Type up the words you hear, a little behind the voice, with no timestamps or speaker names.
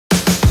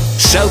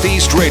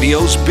Southeast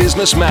Radio's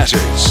Business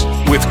Matters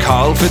with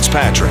Karl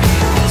Fitzpatrick.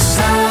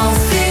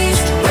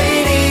 Southeast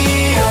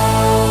Radio.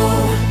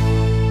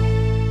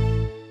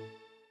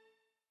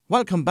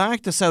 Welcome back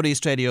to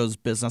Southeast Radio's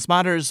Business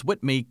Matters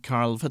with me,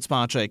 Karl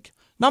Fitzpatrick.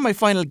 Now my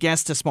final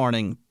guest this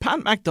morning, Pat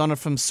McDonagh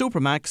from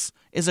Supermac,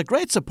 is a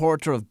great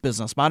supporter of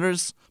Business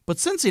Matters, but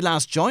since he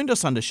last joined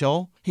us on the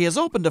show, he has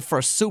opened the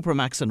first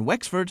Supermac in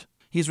Wexford.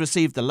 He's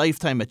received the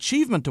Lifetime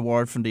Achievement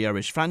Award from the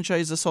Irish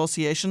Franchise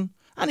Association,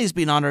 and he's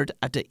been honoured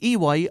at the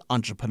EY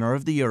Entrepreneur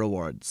of the Year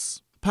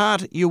Awards.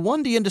 Pat, you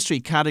won the industry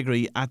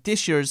category at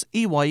this year's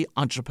EY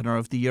Entrepreneur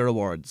of the Year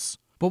Awards.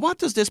 But what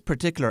does this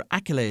particular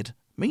accolade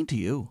mean to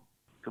you?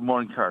 Good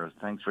morning, Karl.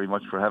 Thanks very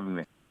much for having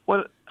me.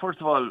 Well,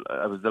 first of all,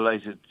 I was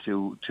delighted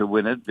to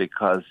win it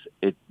because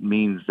it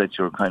means that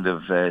you're kind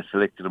of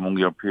selected among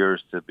your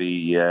peers to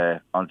be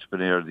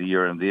Entrepreneur of the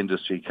Year in the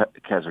industry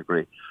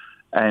category.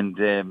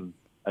 And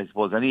I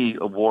suppose any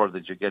award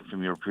that you get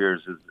from your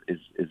peers is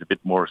a bit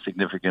more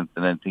significant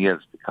than anything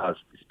else because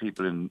it's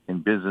people in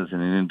business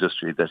and in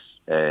industry that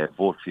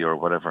vote for you or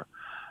whatever.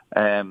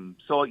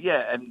 So,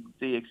 yeah, and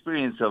the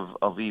experience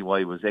of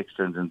EY was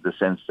excellent in the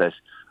sense that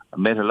I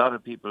met a lot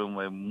of people whom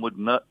I would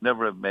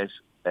never have met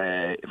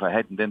if I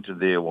hadn't entered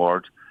the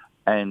award,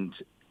 and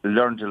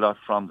learned a lot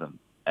from them.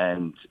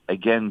 And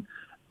again,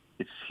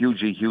 it's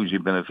hugely, hugely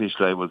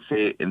beneficial, I would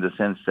say, in the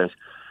sense that,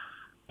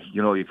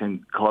 you know, you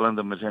can call on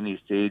them at any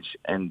stage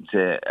and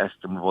ask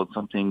them about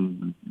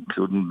something,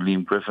 including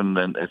Liam Griffin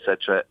and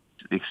etc.,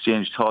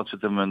 exchange thoughts with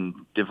them and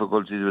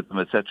difficulties with them,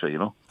 etc., you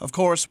know. Of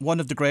course, one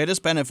of the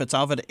greatest benefits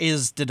of it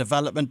is the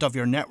development of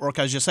your network,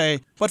 as you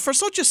say. But for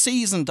such a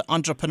seasoned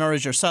entrepreneur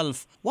as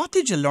yourself, what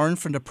did you learn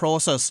from the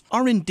process,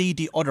 or indeed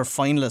the other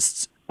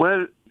finalists?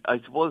 Well, I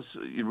suppose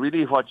you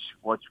really what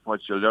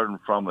you learn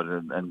from it,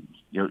 and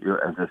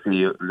you're, as I say,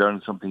 you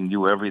learn something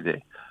new every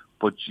day.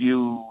 But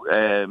you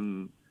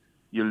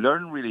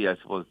learn really, I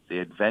suppose, the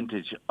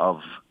advantage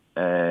of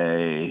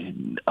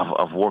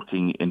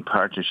working in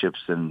partnerships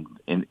and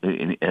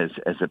as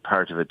a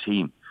part of a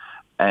team.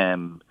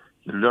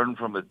 You learn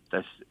from it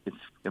that it's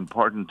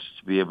important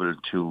to be able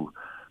to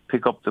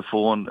pick up the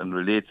phone and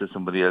relate to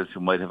somebody else who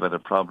might have had a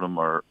problem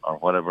or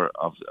whatever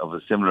of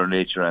a similar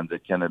nature, and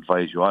that can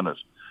advise you on it.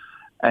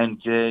 And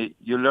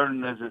you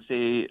learn, as I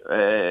say,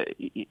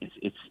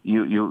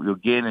 you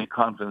gain in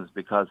confidence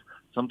because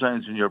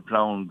sometimes when you're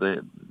ploughing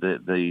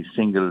the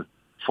single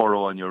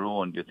furrow on your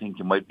own, you think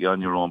you might be on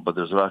your own, but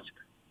there's a lot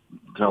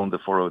down the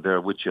furrow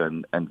there with you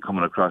and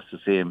coming across the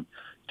same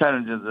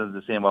challenges and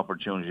the same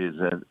opportunities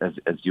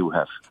as you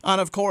have. And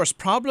of course,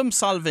 problem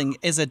solving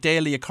is a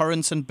daily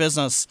occurrence in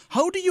business.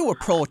 How do you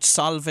approach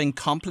solving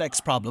complex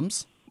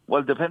problems?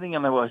 Well, depending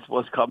on how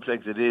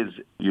complex it is,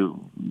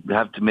 you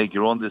have to make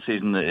your own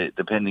decision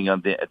depending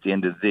on at the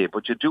end of the day.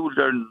 But you do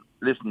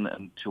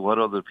listen to what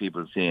other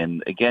people say.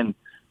 And again,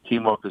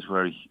 teamwork is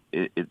where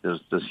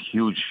there's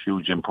huge,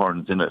 huge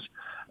importance in it.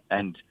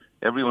 And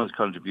everyone's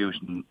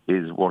contribution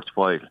is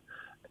worthwhile.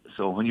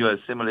 So when you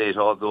assimilate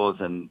all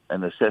those and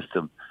assess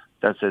them,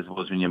 that's, I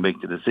suppose, when you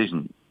make the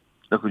decision.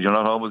 Look, you're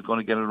not always going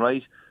to get it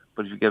right,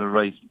 but if you get it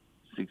right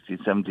 60,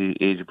 70,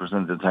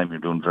 80% of the time, you're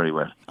doing very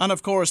well. And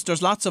of course,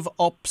 there's lots of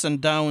ups and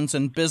downs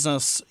in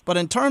business. But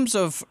in terms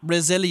of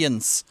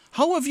resilience,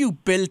 how have you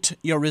built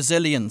your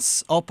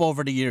resilience up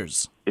over the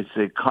years? It's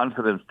a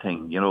confidence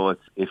thing. You know,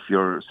 if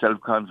you're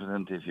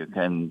self-confident, if you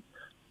can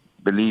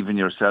believe in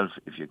yourself,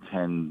 if you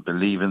can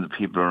believe in the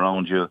people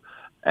around you,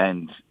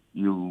 and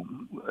you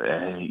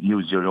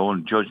use your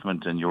own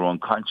judgment and your own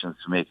conscience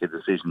to make a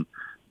decision,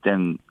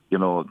 then, you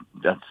know,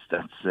 that's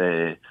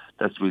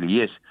really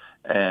it.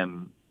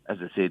 As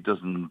I say, it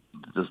doesn't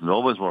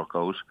always work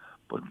out,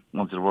 but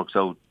once it works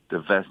out, the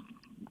vast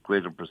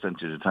greater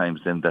percentage of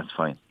times, then that's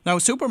fine. Now,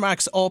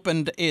 Supermac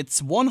opened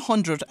its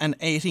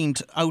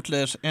 118th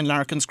outlet in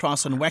Larkin's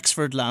Cross in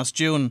Wexford last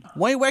June.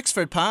 Why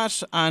Wexford,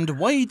 Pat? And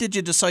why did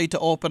you decide to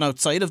open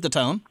outside of the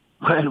town?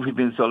 Well, we've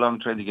been so long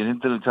trying to get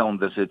into the town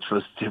that it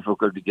was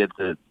difficult to get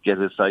a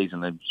site,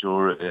 and I'm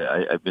sure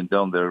I've been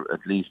down there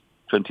at least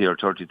 20 or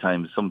 30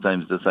 times.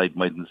 Sometimes the site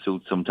mightn't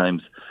suit,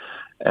 sometimes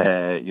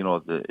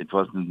it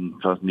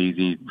wasn't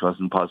easy, it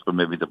wasn't possible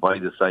maybe to buy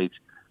the site,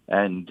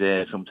 and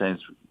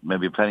sometimes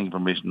maybe planning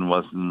permission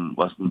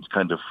wasn't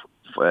kind of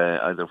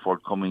either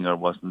forthcoming or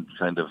wasn't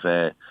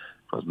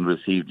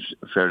received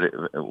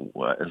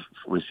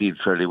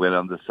fairly well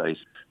on the site.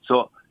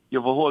 So you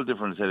have a whole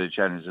different set of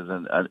challenges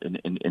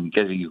in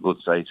getting a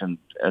good site, and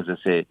as I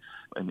say,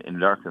 in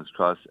Larkin's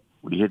Cross,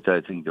 we hit, I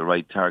think, the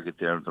right target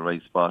there, the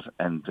right spot,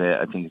 and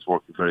I think it's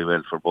working very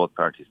well for both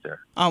parties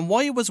there. And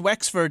why was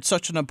Wexford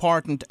such an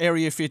important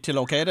area for you to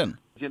locate in?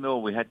 You know,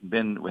 we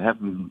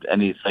haven't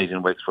any site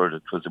in Wexford.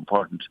 It was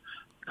important to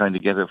kind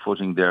of get a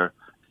footing there.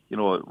 You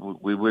know,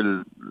 we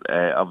will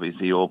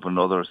obviously open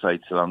other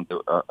sites along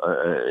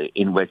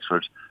in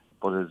Wexford,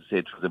 but as I say,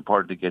 it was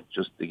important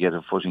to get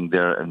a footing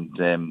there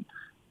and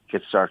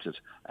get started.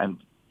 And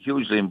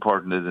hugely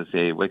important, as I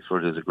say,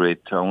 Wexford is a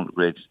great town,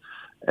 great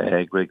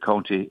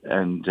county,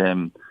 and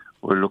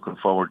we're looking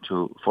forward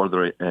to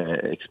further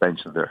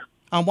expansion there.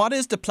 And what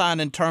is the plan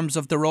in terms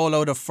of the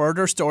rollout of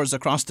further stores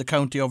across the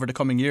county over the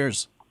coming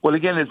years? Well,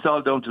 again, it's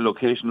all down to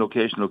location,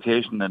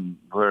 and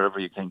wherever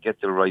you can get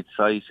the right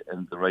site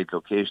and the right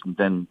location,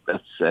 then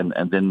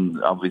and then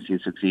obviously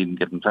succeed in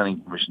getting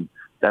planning permission.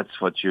 That's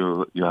what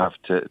you have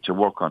to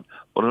work on.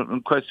 But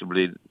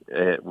unquestionably,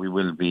 we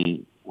will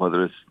be,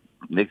 whether it's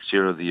next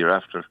year or the year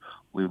after,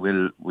 we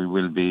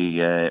will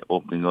be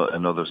opening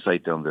another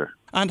site down there.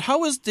 And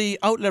how is the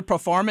outlet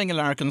performing in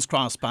Larkin's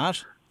Cross,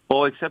 Pat?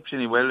 Oh,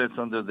 exceptionally well. It's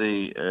under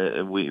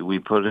the we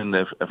put in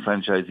a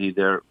franchisee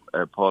there,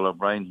 Paul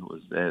O'Brien, who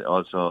was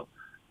also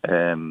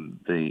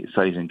the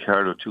site in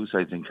Carlow, 2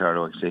 sites in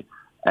Carlow actually,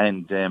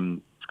 and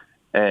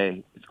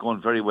it's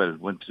going very well.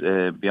 Went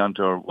beyond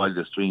our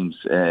wildest dreams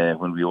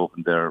when we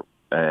opened there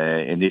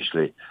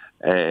initially.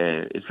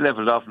 It's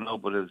leveled off now,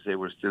 but as I say,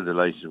 we're still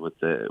delighted with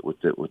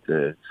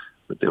the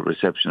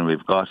reception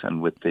we've got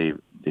and with the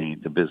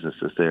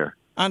businesses there.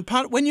 And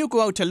Pat, when you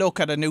go out to look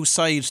at a new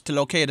site to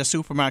locate a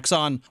Supermac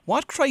on,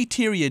 what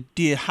criteria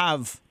do you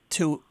have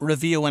to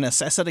review and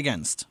assess it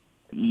against?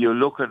 You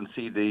look and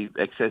see the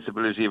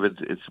accessibility of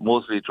it. It's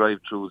mostly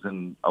drive-throughs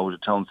and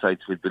out-of-town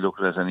sites we'd be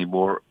looking at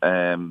anymore.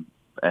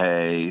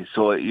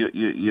 So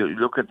you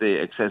look at the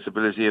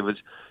accessibility of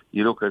it.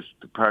 You look at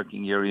the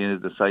parking area,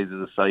 the size of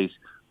the site,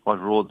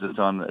 what roads it's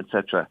on,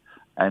 etc.,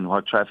 and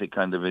what traffic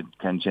kind of it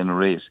can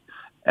generate.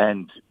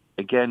 And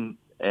again,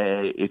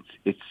 it's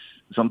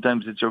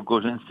sometimes it's your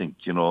gut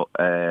instinct,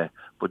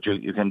 but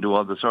you can do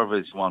all the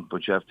surveys you want,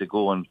 but you have to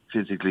go and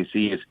physically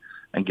see it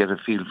and get a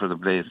feel for the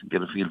place,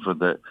 get a feel for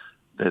the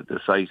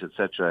site,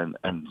 etc.,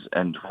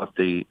 and what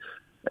the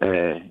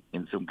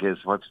in some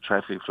cases what the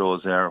traffic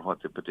flows are,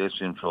 what the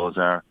pedestrian flows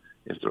are,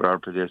 if there are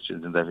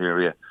pedestrians in that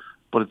area.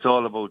 But it's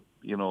all about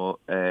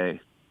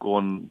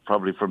going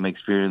probably from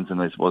experience,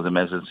 and I suppose I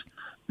met it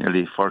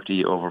nearly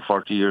over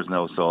 40 years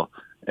now, so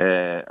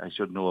I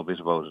should know a bit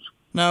about it.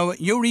 Now,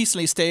 you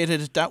recently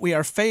stated that we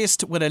are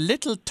faced with a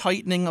little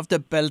tightening of the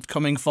belt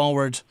coming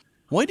forward.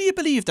 Why do you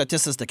believe that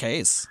this is the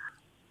case?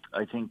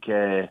 I think,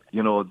 there's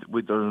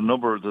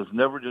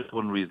never just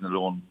one reason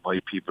alone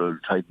why people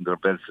tighten their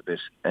belts a bit.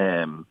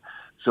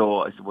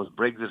 So I suppose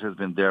Brexit has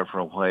been there for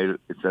a while.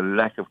 It's a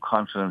lack of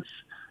confidence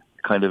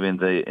kind of with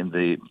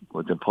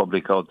the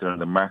public out there in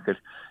the market.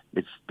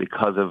 It's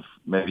because of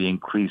maybe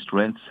increased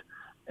rents,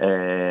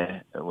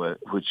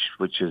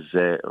 which is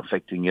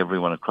affecting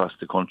everyone across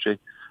the country.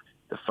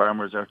 The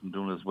farmers aren't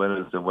doing as well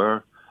as they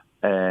were,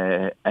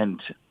 and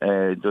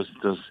there's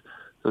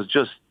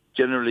just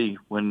generally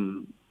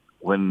when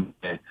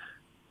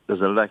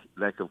there's a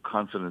lack of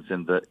confidence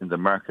in the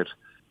market,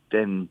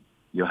 then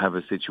you have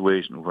a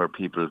situation where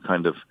people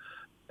kind of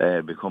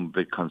become a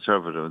bit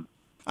conservative.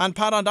 And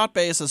Pat, on that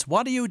basis,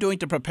 what are you doing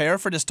to prepare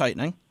for this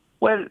tightening?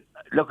 Well,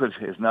 look,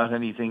 it's not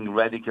anything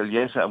radical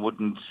yet. I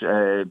wouldn't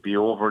be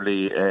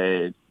overly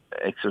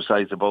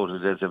exercised about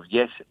it as of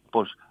yet,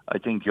 but I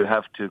think you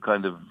have to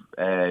kind of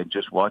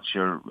just watch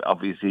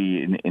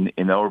obviously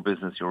in our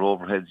business, your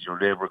overheads, your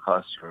labour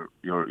costs,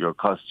 your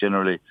costs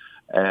generally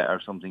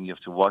are something you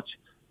have to watch,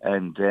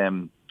 and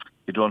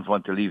you don't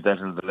want to leave that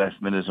until the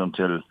last minute and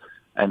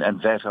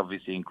that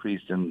obviously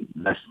increased in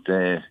last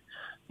year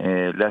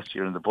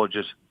in the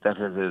budget. That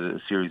has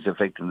a serious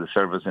effect in the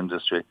service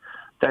industry.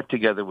 That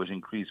together with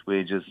increased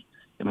wages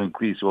and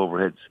increased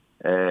overheads,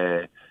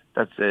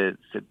 that's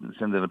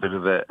sending a bit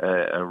of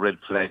a red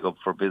flag up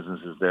for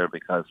businesses there,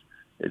 because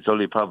it's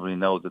only probably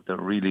now that they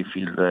really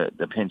feel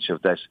the pinch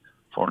of that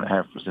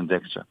 4.5%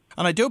 extra.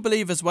 And I do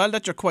believe as well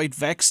that you're quite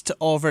vexed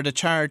over the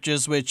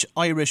charges which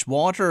Irish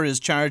Water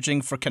is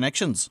charging for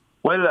connections.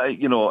 Well,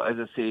 as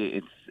I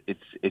say,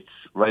 it's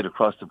right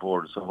across the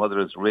board. So whether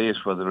it's rate,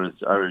 whether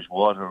it's Irish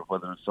Water,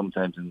 whether it's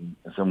sometimes in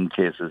some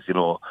cases,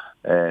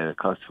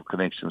 cost of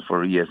connections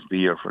for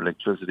ESB or for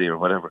electricity or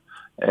whatever.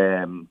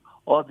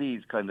 All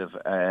these kind of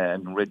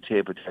red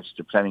tape attached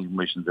to planning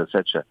permissions,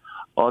 etc.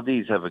 All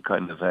these have a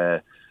kind of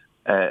a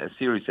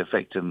serious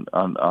effect on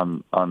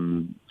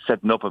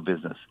setting up a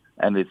business,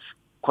 and it's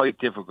quite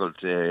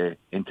difficult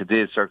in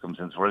today's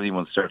circumstance for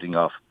anyone starting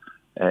off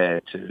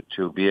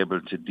to be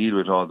able to deal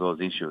with all those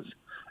issues.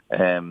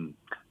 And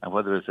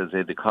whether it's, as I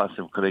say, the cost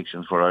of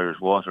collections for Irish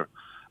Water,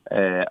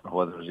 or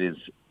whether it is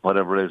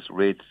whatever else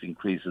rates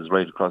increases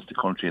right across the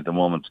country at the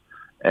moment,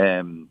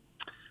 then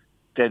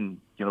it's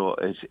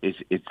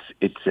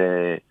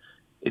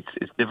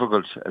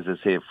difficult, as I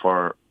say,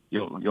 for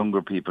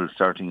younger people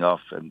starting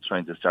off and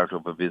trying to start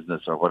up a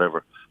business or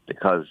whatever,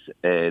 because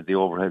the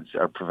overheads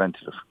are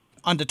preventative.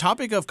 On the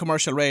topic of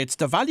commercial rates,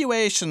 the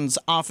Valuations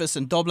Office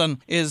in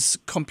Dublin is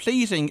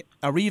completing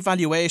a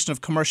revaluation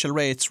of commercial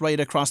rates right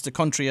across the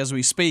country as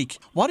we speak.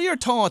 What are your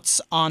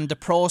thoughts on the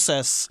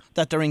process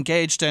that they're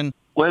engaged in?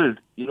 Well,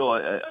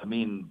 I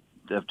mean,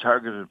 they've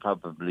targeted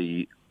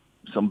probably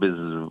some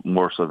businesses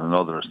more so than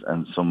others,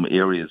 and some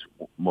areas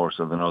more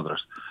so than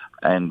others.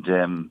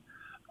 And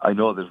I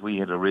know that we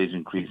had a rate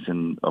increase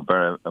in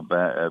Barack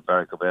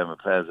Obama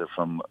Plaza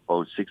from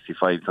about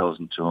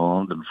 65,000 to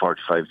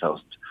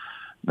 145,000.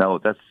 Now,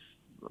 that's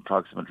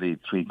approximately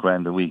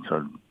 $3,000 a week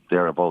or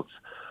thereabouts.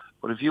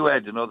 But if you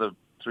add another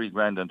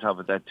 $3,000 on top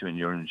of that to in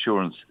your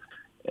insurance.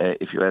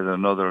 If you add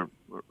another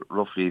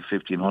roughly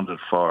 1,500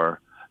 for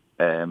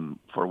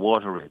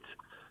water rates,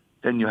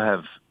 then you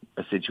have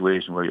a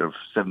situation where you have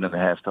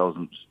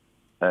 7,500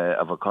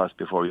 of a cost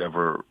before you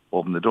ever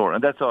open the door,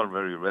 and that's all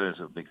very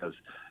relative because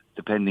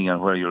depending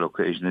on where your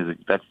location is,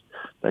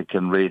 that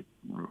can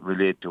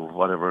relate to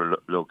whatever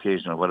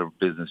location or whatever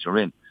business you're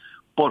in.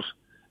 But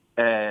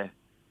it's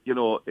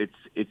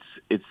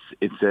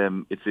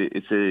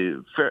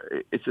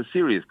a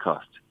serious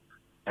cost,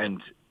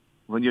 and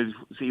when you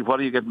see what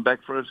are you getting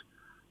back for it,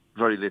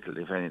 very little,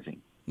 if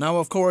anything. Now,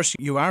 of course,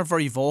 you are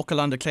very vocal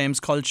on the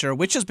claims culture,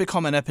 which has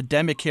become an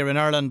epidemic here in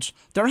Ireland.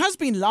 There has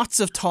been lots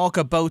of talk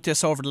about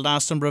this over the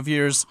last number of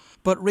years,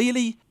 but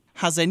really,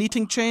 has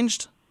anything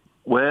changed?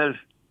 Well,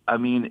 I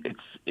mean,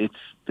 it's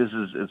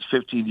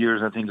 15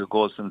 years, I think,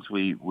 ago since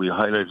we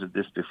highlighted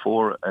this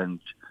before, and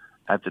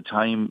at the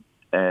time,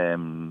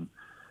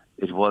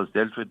 it was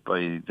dealt with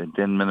by the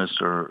then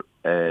Minister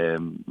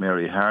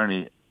Mary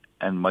Harney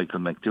and Michael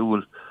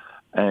McDougall,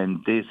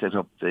 and they set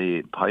up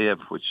the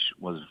PIAB, which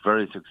was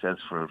very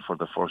successful for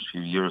the first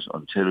few years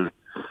until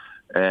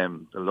the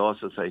Law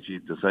Society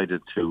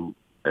decided to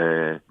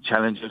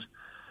challenge it.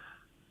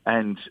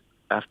 And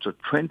after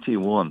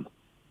 21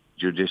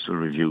 judicial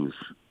reviews,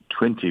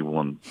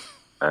 21,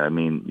 I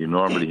mean, you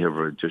normally have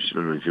a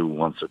judicial review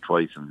once or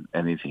twice in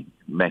anything,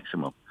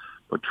 maximum.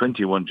 But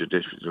 21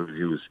 judicial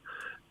reviews,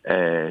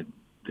 they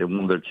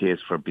won their case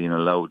for being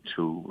allowed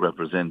to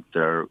represent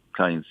their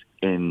clients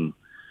in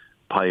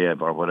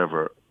PIAB or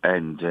whatever,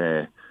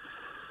 and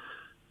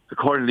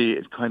accordingly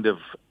it kind of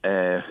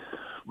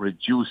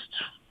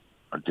reduced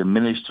or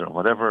diminished or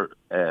whatever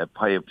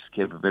PIAB's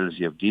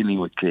capability of dealing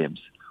with claims,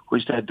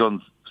 which they had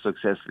done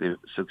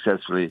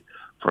successfully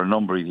for a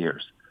number of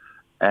years,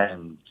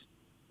 and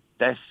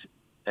that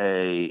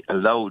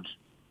allowed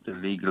the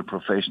legal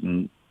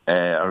profession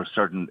or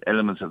certain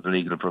elements of the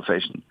legal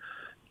profession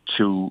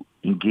to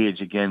engage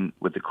again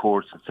with the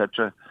courts,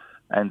 etc.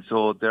 And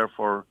so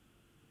therefore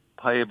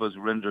PIAB was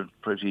rendered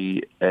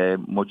pretty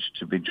much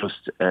to be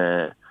just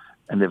an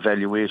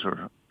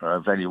evaluator or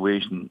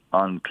evaluation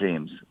on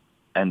claims.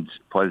 And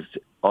whilst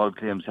all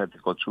claims had to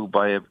go through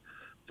PIAB,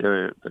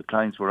 the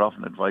clients were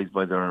often advised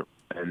by their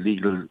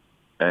legal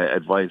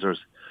advisors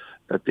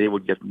that they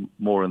would get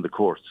more in the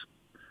courts.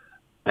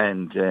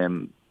 And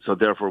so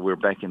therefore we're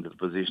back into the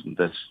position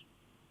that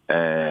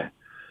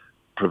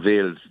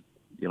prevailed,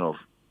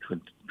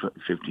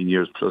 15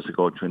 years plus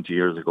ago, 20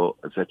 years ago,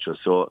 etc.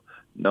 So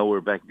now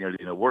we're back nearly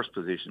in a worse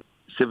position.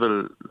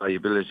 Civil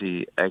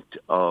Liability Act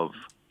of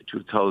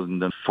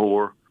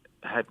 2004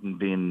 hasn't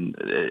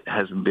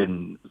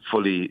been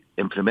fully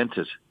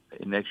implemented.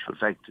 In actual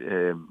fact,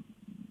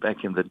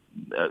 back in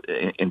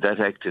that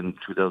act in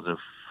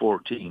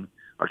 2014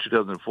 or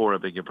 2004, I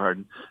beg your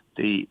pardon,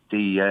 the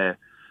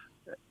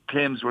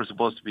claims were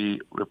supposed to be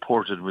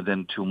reported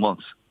within 2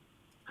 months.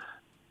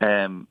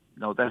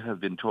 Now that has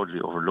been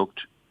totally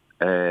overlooked.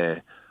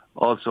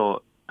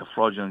 Also, a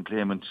fraudulent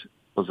claimant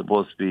was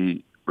supposed to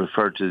be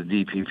referred to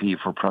the DPP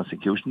for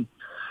prosecution.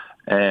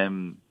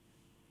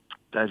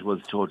 That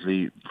was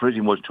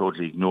pretty much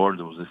totally ignored.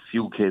 There was a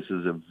few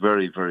cases, a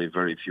very, very,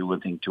 very few, I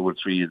think 2 or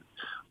 3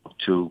 up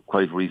to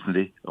quite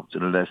recently, up to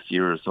the last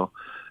year or so.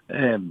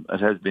 It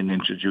has been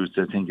introduced,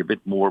 I think, a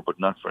bit more, but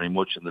not very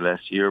much in the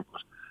last year.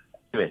 But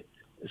anyway,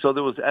 so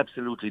there was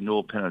absolutely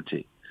no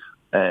penalty.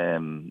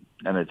 And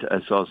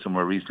I saw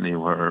somewhere recently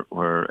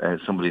where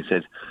somebody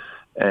said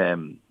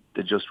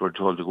they just were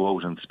told to go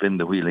out and spin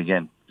the wheel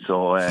again.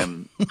 So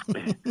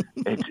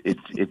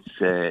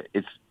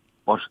it's.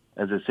 But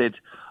as I said,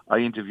 I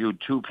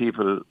interviewed 2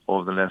 people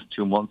over the last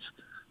 2 months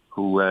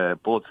who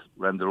both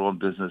ran their own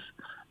business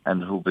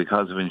and who,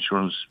 because of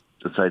insurance,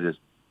 decided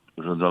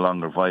it was no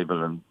longer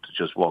viable and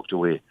just walked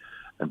away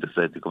and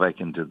decided to go back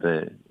into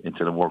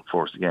the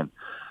workforce again.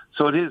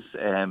 So it is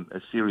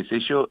a serious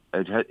issue.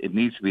 It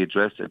needs to be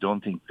addressed. I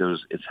don't think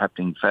it's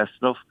happening fast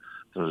enough.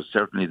 There's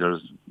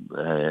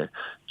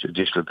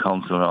judicial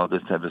council and all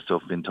this type of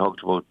stuff being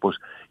talked about. But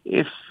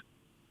if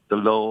the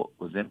law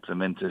was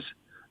implemented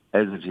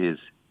as it is,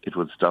 it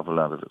would stop a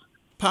lot of it.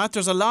 Pat,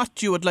 there's a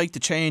lot you would like to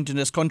change in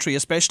this country,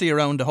 especially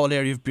around the whole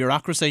area of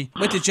bureaucracy.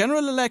 With the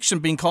general election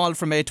being called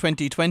for May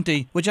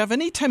 2020, would you have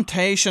any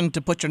temptation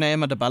to put your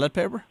name on the ballot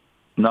paper?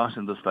 Not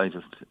in the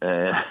slightest.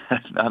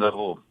 Not at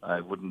all.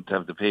 I wouldn't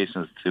have the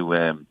patience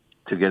to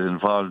get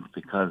involved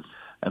because,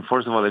 and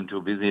first of all, I'm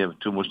too busy. I have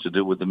too much to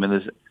do with the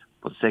minute.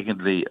 But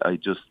secondly, I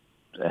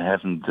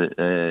haven't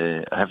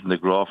the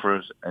grow for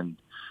it. And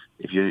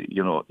if you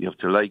have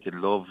to like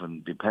and love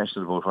and be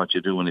passionate about what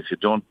you do, and if you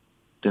don't,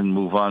 then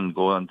move on,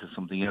 go on to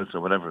something else or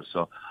whatever.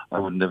 So I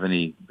wouldn't have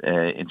any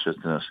interest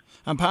in it.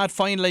 And Pat,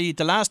 finally,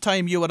 the last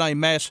time you and I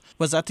met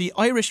was at the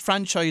Irish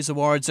Franchise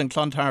Awards in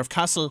Clontarf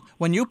Castle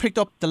when you picked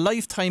up the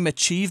Lifetime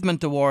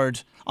Achievement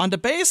Award. On the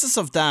basis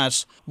of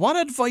that, what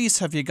advice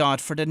have you got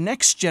for the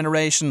next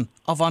generation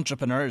of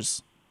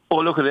entrepreneurs? Oh,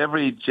 look, at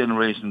every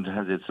generation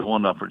has its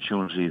own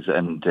opportunities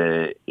and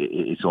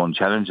its own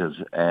challenges.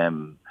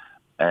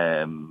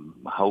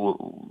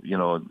 how, you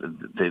know,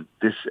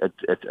 this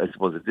I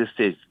suppose at this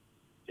stage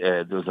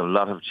there's a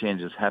lot of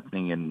changes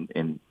happening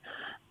in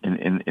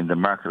the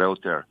market out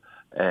there.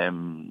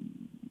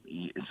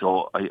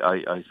 So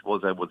I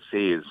suppose I would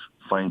say is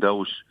find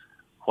out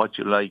what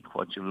you like,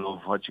 what you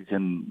love, what you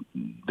can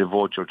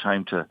devote your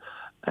time to,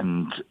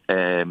 and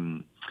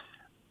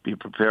be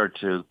prepared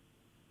to,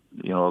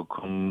 you know,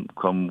 come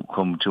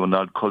to an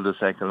odd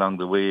cul-de-sac along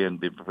the way, and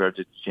be prepared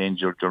to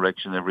change your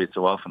direction every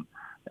so often.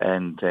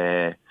 And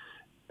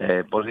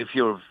but if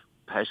you're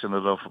passionate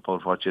enough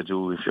about what you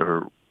do, if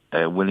you're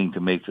willing to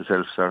make the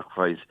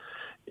self-sacrifice,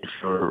 if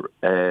you're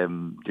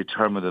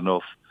determined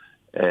enough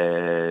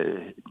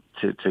to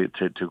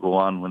go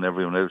on when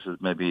everyone else is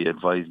maybe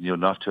advising you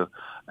not to,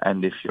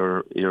 and if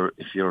you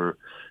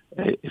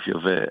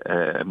have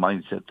a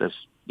mindset that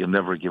you'll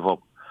never give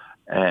up,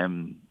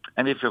 and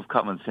if you have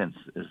common sense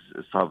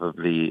is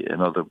probably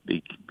another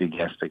big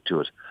aspect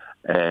to it,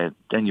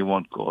 then you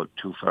won't go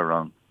too far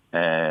wrong,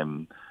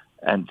 and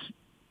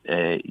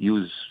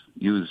use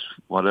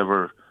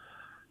whatever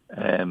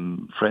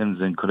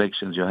friends and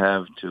connections you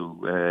have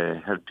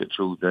to help you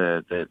through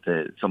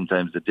the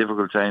sometimes the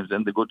difficult times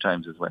and the good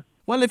times as well.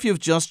 Well, if you've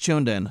just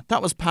tuned in,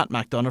 that was Pat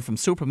McDonagh from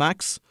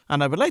Supermac,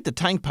 and I would like to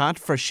thank Pat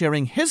for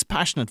sharing his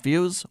passionate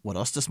views with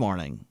us this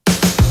morning.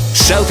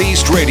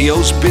 Southeast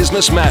Radio's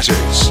Business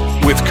Matters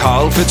with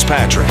Karl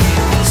Fitzpatrick.